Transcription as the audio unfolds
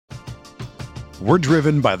We're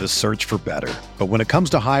driven by the search for better. But when it comes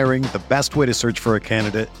to hiring, the best way to search for a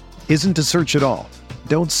candidate isn't to search at all.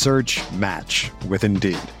 Don't search, match with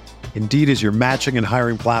Indeed. Indeed is your matching and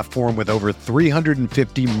hiring platform with over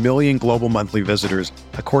 350 million global monthly visitors,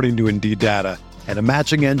 according to Indeed data, and a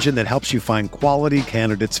matching engine that helps you find quality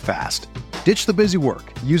candidates fast. Ditch the busy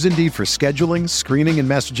work. Use Indeed for scheduling, screening, and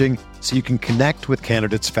messaging so you can connect with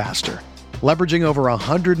candidates faster. Leveraging over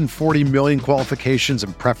 140 million qualifications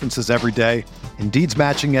and preferences every day, Indeed's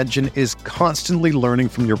matching engine is constantly learning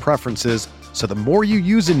from your preferences, so the more you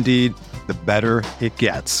use Indeed, the better it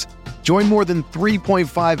gets. Join more than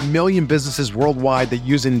 3.5 million businesses worldwide that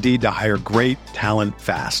use Indeed to hire great talent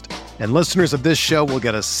fast. And listeners of this show will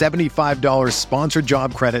get a $75 sponsored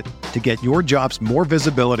job credit to get your jobs more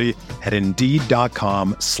visibility at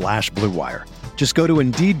Indeed.com/Blue Wire. Just go to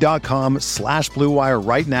Indeed.com/Blue Wire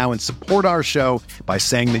right now and support our show by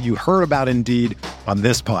saying that you heard about Indeed on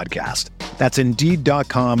this podcast. That's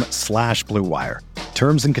Indeed.com/Blue Wire.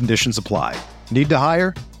 Terms and conditions apply. Need to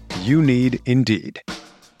hire? You need Indeed.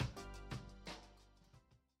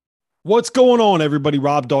 What's going on, everybody?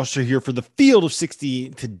 Rob Doster here for the Field of 60.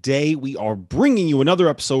 Today, we are bringing you another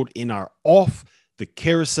episode in our Off the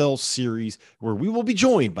Carousel series, where we will be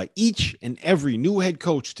joined by each and every new head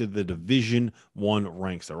coach to the Division I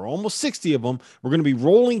ranks. There are almost 60 of them. We're going to be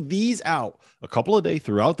rolling these out a couple of days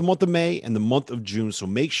throughout the month of May and the month of June. So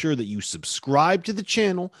make sure that you subscribe to the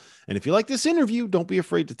channel. And if you like this interview, don't be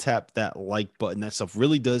afraid to tap that like button. That stuff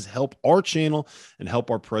really does help our channel and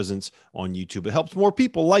help our presence on YouTube. It helps more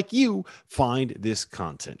people like you find this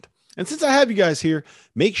content. And since I have you guys here,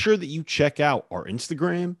 make sure that you check out our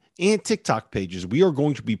Instagram and TikTok pages. We are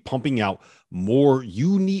going to be pumping out more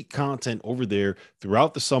unique content over there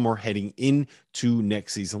throughout the summer heading into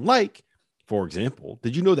next season. Like, for example,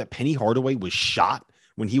 did you know that Penny Hardaway was shot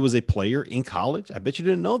when he was a player in college? I bet you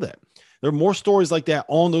didn't know that. There are more stories like that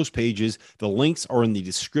on those pages. The links are in the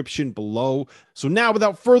description below. So now,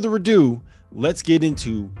 without further ado, let's get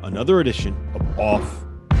into another edition of Off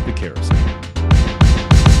the Carousel.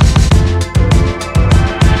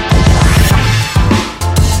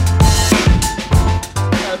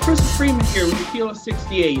 Chris Freeman here with the Field of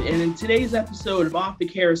 68, and in today's episode of Off the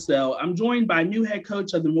Carousel, I'm joined by new head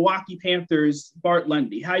coach of the Milwaukee Panthers, Bart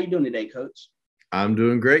Lundy. How are you doing today, Coach? I'm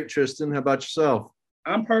doing great, Tristan. How about yourself?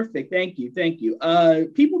 I'm perfect. Thank you.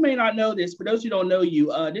 People may not know this, for those who don't know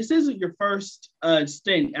you, this isn't your first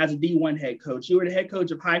stint as a D1 head coach. You were the head coach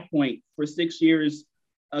of High Point for 6 years,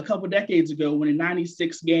 a couple decades ago, winning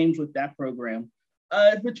 96 games with that program.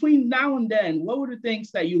 Between now and then, what were the things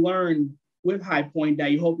that you learned with High Point that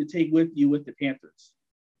you hope to take with you with the Panthers?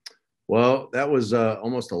 Well, that was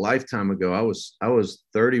almost a lifetime ago. I was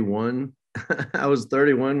 31. I was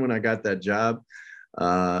 31 when I got that job.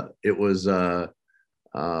 It was a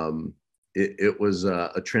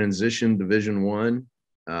transition Division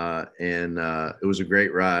I, and it was a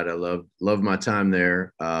great ride. I loved my time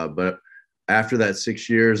there. But after that 6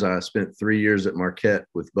 years, I spent 3 years at Marquette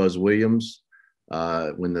with Buzz Williams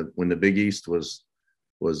when the Big East was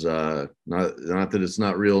not that it's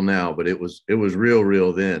not real now, but it was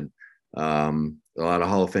real then. A lot of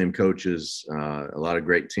Hall of Fame coaches, a lot of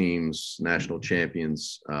great teams, national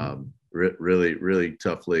champions, really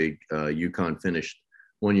tough league. UConn finished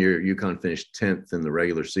 10th in the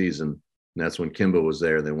regular season. And that's when Kimba was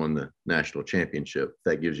there. They won the national championship.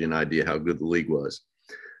 That gives you an idea how good the league was.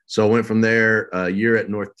 So I went from there a year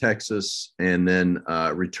at North Texas, and then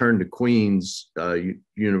returned to Queens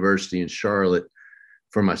University in Charlotte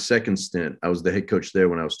for my second stint. I was the head coach there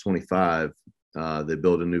when I was 25. They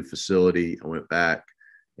built a new facility. I went back,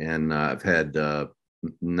 and I've had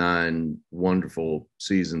 9 wonderful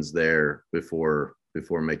seasons there before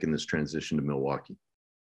making this transition to Milwaukee.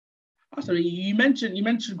 Awesome. You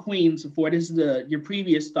mentioned Queens before. This is your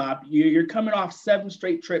previous stop. You're coming off 7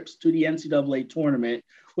 straight trips to the NCAA tournament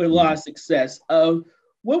with a lot of success.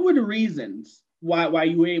 What were the reasons why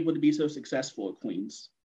you were able to be so successful at Queens?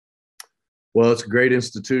 Well, it's a great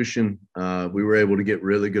institution. We were able to get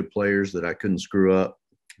really good players that I couldn't screw up.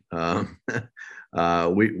 We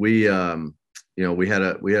had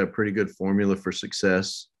a pretty good formula for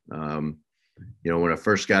success. When I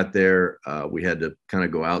first got there, we had to kind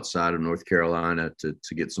of go outside of North Carolina to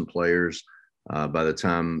get some players. By the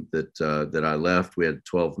time that I left, we had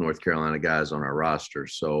 12 North Carolina guys on our roster.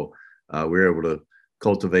 So we were able to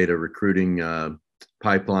cultivate a recruiting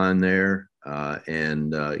pipeline there.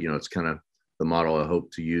 It's kind of the model I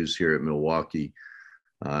hope to use here at Milwaukee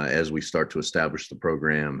as we start to establish the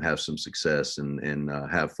program, have some success, and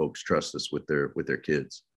have folks trust us with their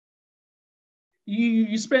kids.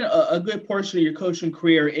 You spent a good portion of your coaching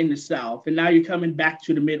career in the South, and now you're coming back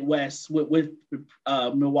to the Midwest with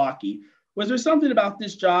Milwaukee. Was there something about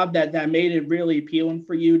this job that made it really appealing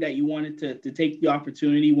for you that you wanted to take the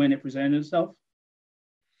opportunity when it presented itself?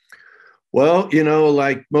 Well,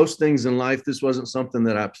 like most things in life, this wasn't something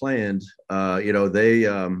that I planned.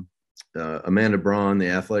 Amanda Braun, the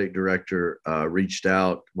athletic director, reached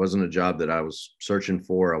out. Wasn't a job that I was searching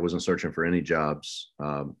for. I wasn't searching for any jobs.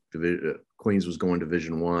 Queens was going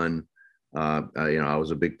Division I. I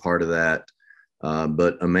was a big part of that.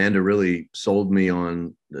 But Amanda really sold me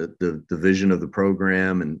on the vision of the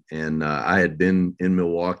program, and I had been in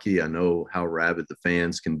Milwaukee. I know how rabid the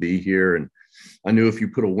fans can be here, and I knew if you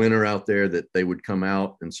put a winner out there that they would come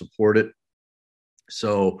out and support it.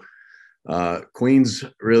 So Queens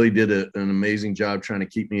really did an amazing job trying to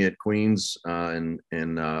keep me at Queens and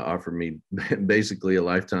offered me basically a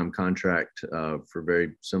lifetime contract for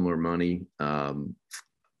very similar money.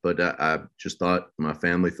 But I just thought, my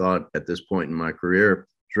family thought at this point in my career, I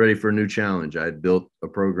was ready for a new challenge. I had built a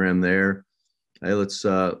program there. Hey, let's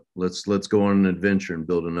go on an adventure and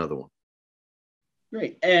build another one.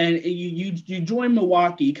 Great. And you joined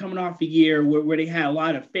Milwaukee coming off a year where they had a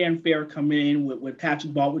lot of fanfare come in with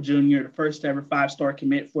Patrick Baldwin Jr., the first ever 5-star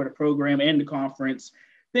commit for the program and the conference.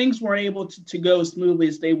 Things weren't able to go smoothly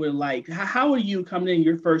as they would like. How are you coming in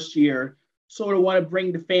your first year, sort of want to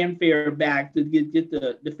bring the fanfare back to get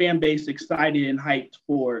the fan base excited and hyped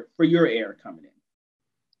for your era coming in?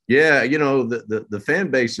 Yeah, the fan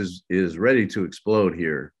base is ready to explode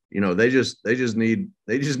here. They just need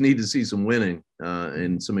to see some winning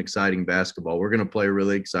and some exciting basketball. We're going to play a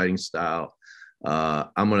really exciting style.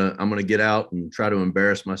 I'm gonna get out and try to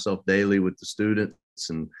embarrass myself daily with the students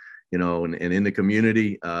and in the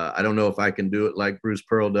community. I don't know if I can do it like Bruce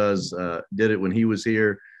Pearl did it when he was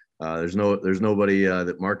here. There's nobody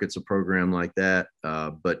that markets a program like that.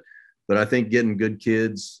 But I think getting good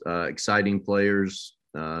kids, exciting players,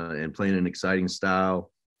 and playing an exciting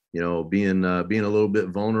style, being a little bit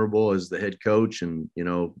vulnerable as the head coach and,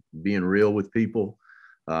 being real with people.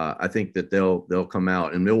 I think that they'll come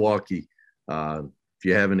out. In Milwaukee, if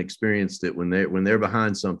you haven't experienced it, when they're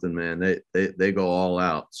behind something, man, they go all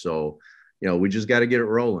out. So, we just got to get it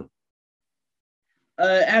rolling.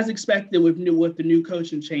 As expected with the new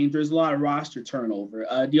coaching change, there's a lot of roster turnover.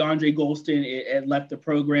 DeAndre Golston had left the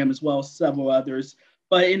program as well as several others.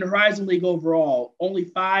 But in the Horizon League overall, only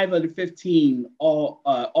 5 of the 15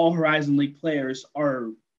 all Horizon League players are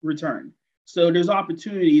returned. So there's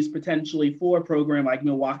opportunities potentially for a program like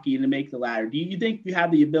Milwaukee to make the ladder. Do you think you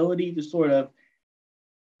have the ability to sort of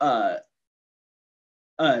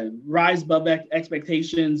rise above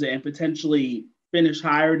expectations and potentially finish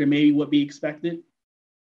higher than maybe what be expected?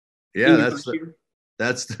 Yeah,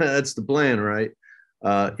 that's the plan, right?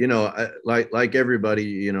 Like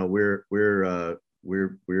everybody,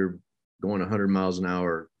 we're going 100 miles an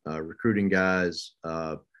hour recruiting guys,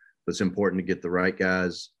 but it's important to get the right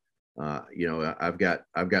guys. I've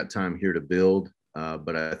got time here to build,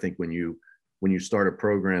 but I think when you start a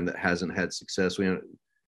program that hasn't had success, they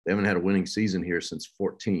haven't had a winning season here since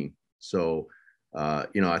 2014. So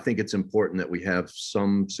I think it's important that we have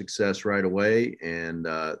some success right away, and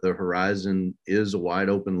the Horizon is a wide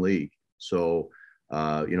open league. So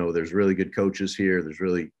there's really good coaches here. There's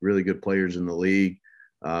really, really good players in the league.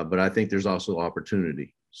 But I think there's also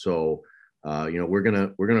opportunity. So, we're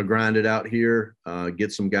gonna grind it out here,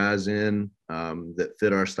 get some guys in that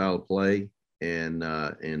fit our style of play, and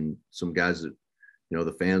some guys that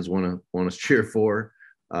the fans want to cheer for.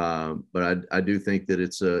 But I do think that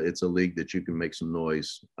it's a league that you can make some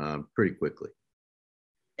noise pretty quickly.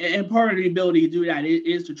 And part of the ability to do that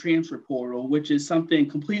is the transfer portal, which is something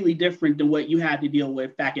completely different than what you had to deal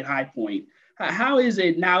with back at High Point. How is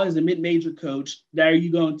it now as a mid-major coach that are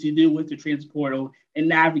you going to do with the transfer portal and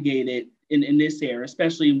navigate it in this era,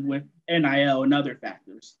 especially with NIL and other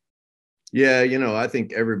factors? Yeah, I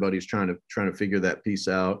think everybody's trying to figure that piece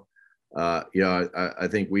out. I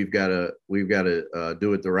think we've got to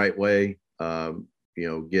do it the right way.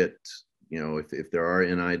 Get if there are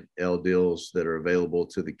NIL deals that are available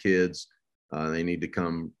to the kids, they need to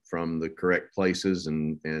come from the correct places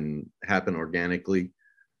and happen organically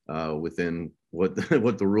within what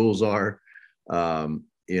the rules are.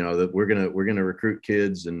 That we're gonna recruit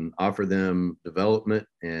kids and offer them development,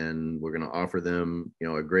 and we're gonna offer them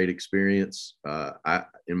a great experience.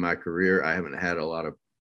 In my career, I haven't had a lot of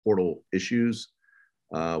portal issues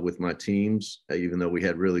with my teams, even though we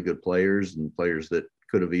had really good players and players that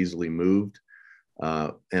could have easily moved.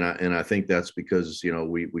 And I think that's because,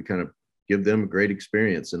 we kind of give them a great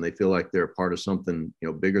experience and they feel like they're a part of something,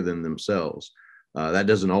 bigger than themselves. That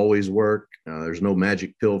doesn't always work. There's no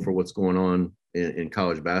magic pill for what's going on in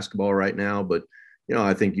college basketball right now. But,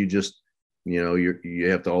 I think you just, you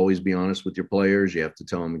have to always be honest with your players. You have to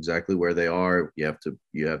tell them exactly where they are. They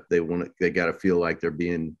got to feel like they're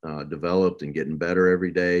being developed and getting better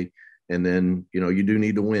every day. And then, you do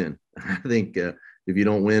need to win. I think if you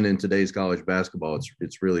don't win in today's college basketball,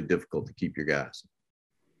 it's really difficult to keep your guys.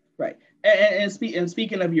 Right. And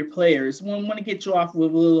speaking of your players, I want to get you off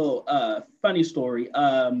with a little funny story.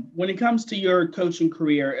 When it comes to your coaching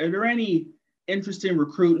career, are there any interesting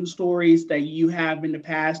recruiting stories that you have in the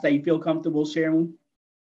past that you feel comfortable sharing?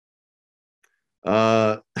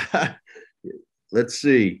 Let's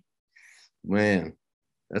see, man.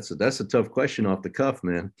 That's a tough question off the cuff,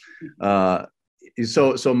 man.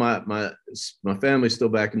 So my family's still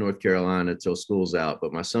back in North Carolina till school's out,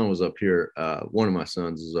 but my son was up here. One of my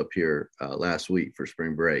sons was up here last week for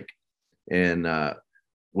spring break, and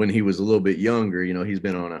when he was a little bit younger, he's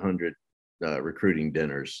been on 100 recruiting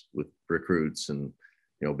dinners with recruits, and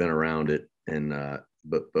been around it. And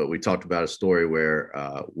but we talked about a story where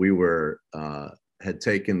we had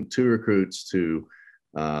taken 2 recruits to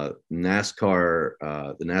NASCAR,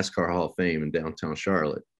 the NASCAR Hall of Fame in uptown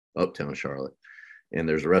Charlotte. And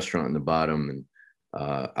there's a restaurant in the bottom. And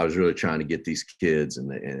I was really trying to get these kids, and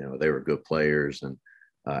they were good players. And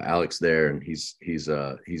Alex there, and he's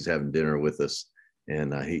having dinner with us.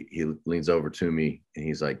 And he leans over to me and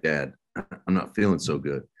he's like, "Dad, I'm not feeling so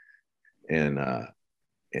good." And I'm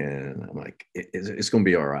like, it's going to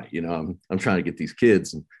be all right. I'm trying to get these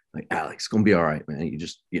kids, and like, "Alex, it's going to be all right, man. You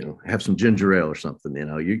just, have some ginger ale or something,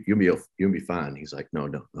 you'll be fine." He's like, no,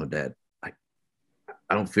 Dad, I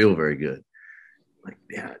don't feel very good. I'm like,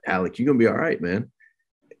 "Yeah, Alex, you're going to be all right, man.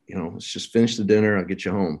 Let's just finish the dinner. I'll get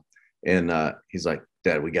you home." And he's like,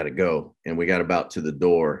 "Dad, we got to go." And we got about to the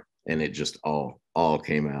door, and it just all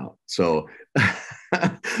came out. So,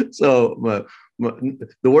 the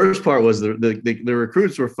worst part was the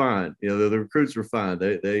recruits were fine. The recruits were fine.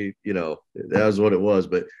 They that was what it was.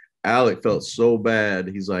 But Alec felt so bad.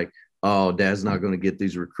 He's like, "Oh, Dad's not going to get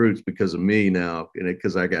these recruits because of me now,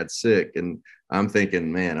 because I got sick." And I'm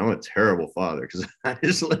thinking, man, I'm a terrible father because I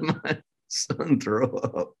just let my son throw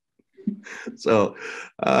up. So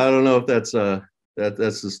I don't know if that's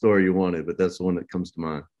the story you wanted, but that's the one that comes to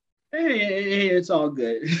mind. Hey, it's all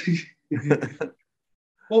good.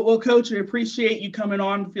 Well, Coach, we appreciate you coming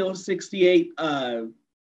on Field 68.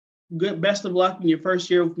 Best of luck in your first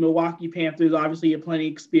year with Milwaukee Panthers. Obviously, you have plenty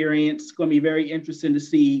of experience. It's going to be very interesting to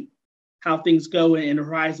see how things go in the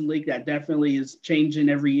Horizon League. That definitely is changing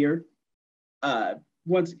every year.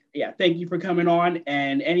 Thank you for coming on.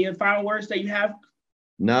 And any final words that you have?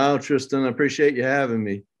 No, Tristan, I appreciate you having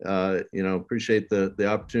me. Appreciate the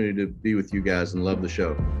opportunity to be with you guys and love the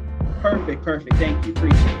show. Perfect. Thank you.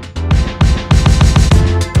 Appreciate it.